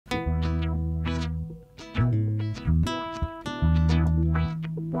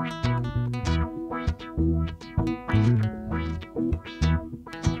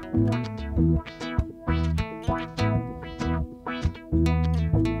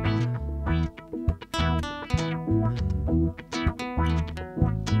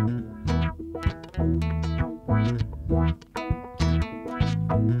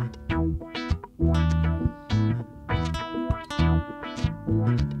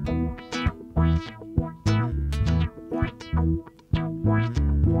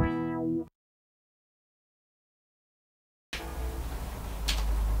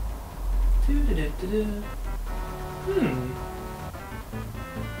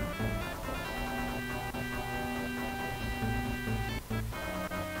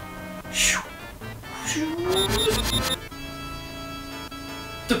Hello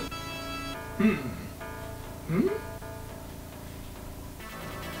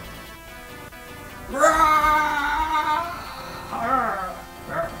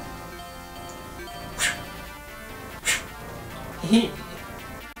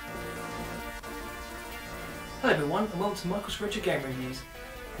everyone and welcome to Michael's Retro Game Reviews,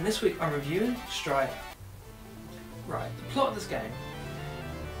 and this week I'm reviewing Strider. Right, the plot of this game.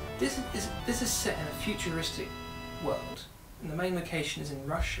 This is set in a futuristic world, and the main location is in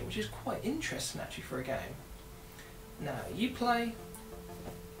Russia, which is quite interesting actually for a game. Now, you play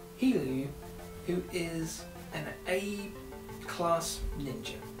Hiryu, who is an A-class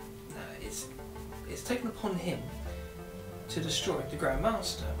ninja. Now, it's taken upon him to destroy the Grand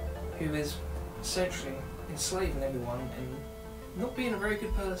Master, who is essentially enslaving everyone and not being a very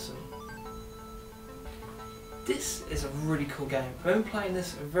good person. This is a really cool game. I remember playing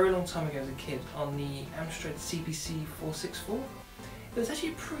this a very long time ago as a kid on the Amstrad CPC 464. It was actually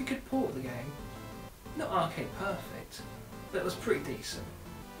a pretty good port of the game. Not arcade perfect, but it was pretty decent.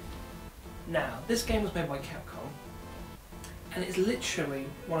 Now, this game was made by Capcom, and it's literally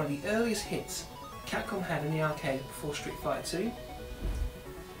one of the earliest hits Capcom had in the arcade before Street Fighter 2.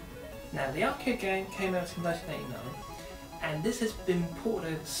 Now, the arcade game came out in 1989, and this has been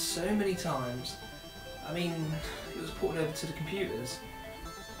ported over so many times. I mean, it was ported over to the computers,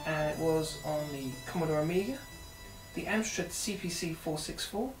 and it was on the Commodore Amiga, the Amstrad CPC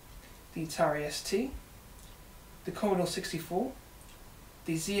 464, the Atari ST, the Commodore 64,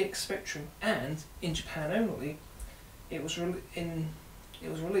 the ZX Spectrum, and in Japan only, it was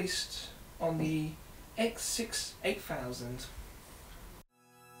released on the X6 8000.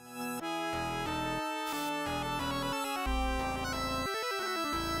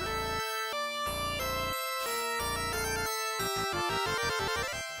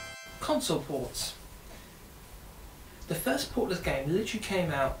 Console ports. The first port of this game literally came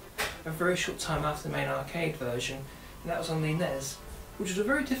out a very short time after the main arcade version, and that was on the NES, which was a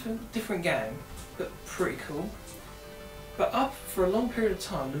very different game, but pretty cool. But up for a long period of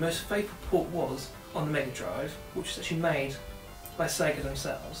time, the most faithful port was on the Mega Drive, which was actually made by Sega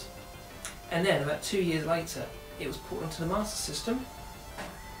themselves. And then about 2 years later, it was ported onto the Master System.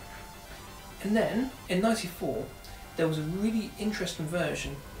 And then in '94, there was a really interesting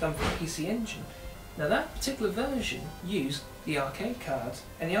version done for the PC Engine. Now, that particular version used the arcade card,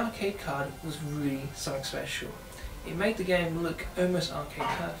 and the arcade card was really something special. It made the game look almost arcade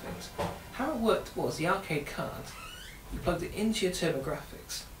perfect. How it worked was the arcade card, you plugged it into your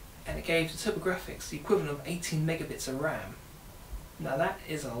TurboGrafx, and it gave the TurboGrafx the equivalent of 18 megabits of RAM. Now, that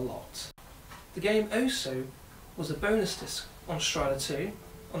is a lot. The game also was a bonus disc on Strider 2.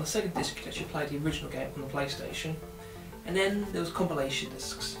 On the second disc, you could actually play the original game on the PlayStation. And then there was compilation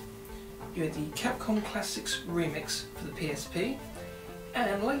discs. You had the Capcom Classics Remix for the PSP,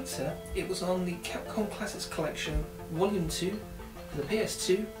 and later it was on the Capcom Classics Collection Volume 2 for the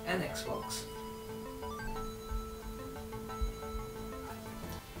PS2 and Xbox.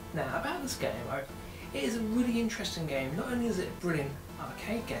 Now, about this game, it is a really interesting game. Not only is it a brilliant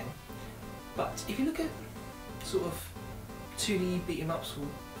arcade game, but if you look at sort of 2D beat-em-ups or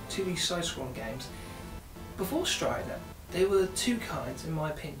 2D side-scrolling games, before Strider, there were two kinds, in my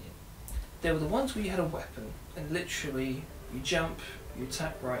opinion. There were the ones where you had a weapon, and literally you jump, you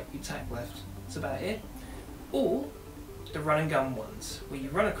attack right, you attack left, that's about it. Or the run and gun ones, where you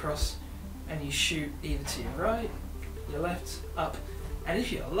run across and you shoot either to your right, your left, up, and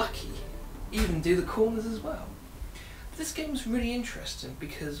if you're lucky, even do the corners as well. This game's really interesting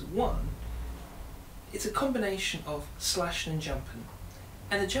because, one, it's a combination of slashing and jumping,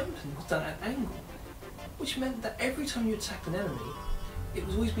 and the jumping was done at an angle, which meant that every time you attacked an enemy, it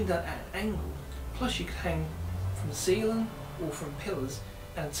was always being done at an angle. Plus, you could hang from the ceiling or from pillars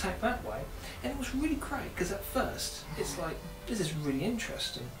and attack that way. And it was really great because at first, it's like, this is really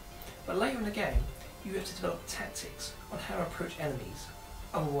interesting. But later in the game, you have to develop tactics on how to approach enemies.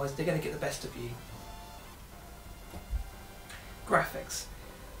 Otherwise, they're going to get the best of you. Graphics.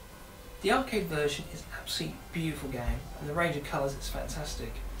 The arcade version is an absolutely beautiful game, and the range of colours is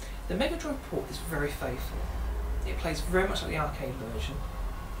fantastic. The Mega Drive port is very faithful. It plays very much like the arcade version,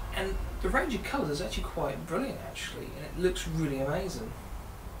 and the range of colours is actually quite brilliant actually, and it looks really amazing.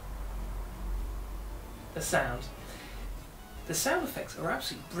 The sound. The sound effects are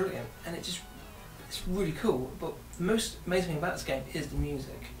absolutely brilliant, and it's really cool, but the most amazing thing about this game is the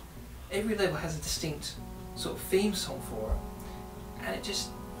music. Every level has a distinct sort of theme song for it, and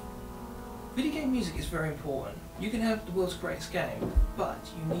video game music is very important. You can have the world's greatest game, but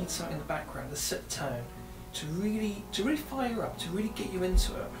you need something in the background to set the tone, to really fire you up, to really get you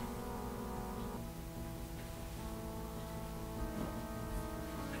into it.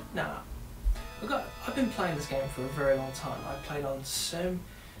 Now, I've been playing this game for a very long time. I've played on so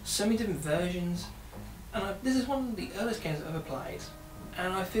many different versions, and this is one of the earliest games I've ever played,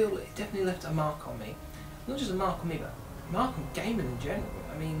 and I feel it definitely left a mark on me. Not just a mark on me, but a mark on gaming in general.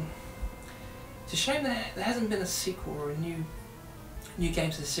 I mean, it's a shame there hasn't been a sequel or a new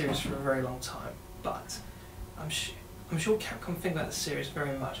game to the series for a very long time, but I'm sure Capcom think about the series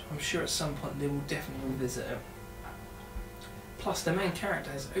very much. I'm sure at some point they will definitely revisit it. Plus, the main character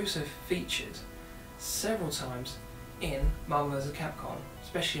has also featured several times in Marvel vs. Capcom,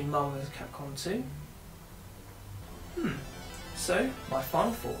 especially in Marvel vs. Capcom 2. So, my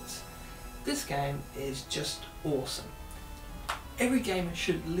final thoughts. This game is just awesome. Every gamer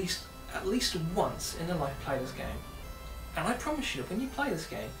should at least once in their life play this game. And I promise you, when you play this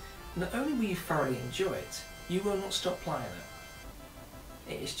game, not only will you thoroughly enjoy it, you will not stop playing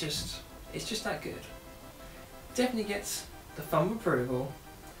it. It's just that good. Definitely gets the thumb approval.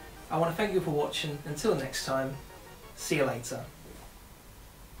 I want to thank you for watching. Until next time, see you later.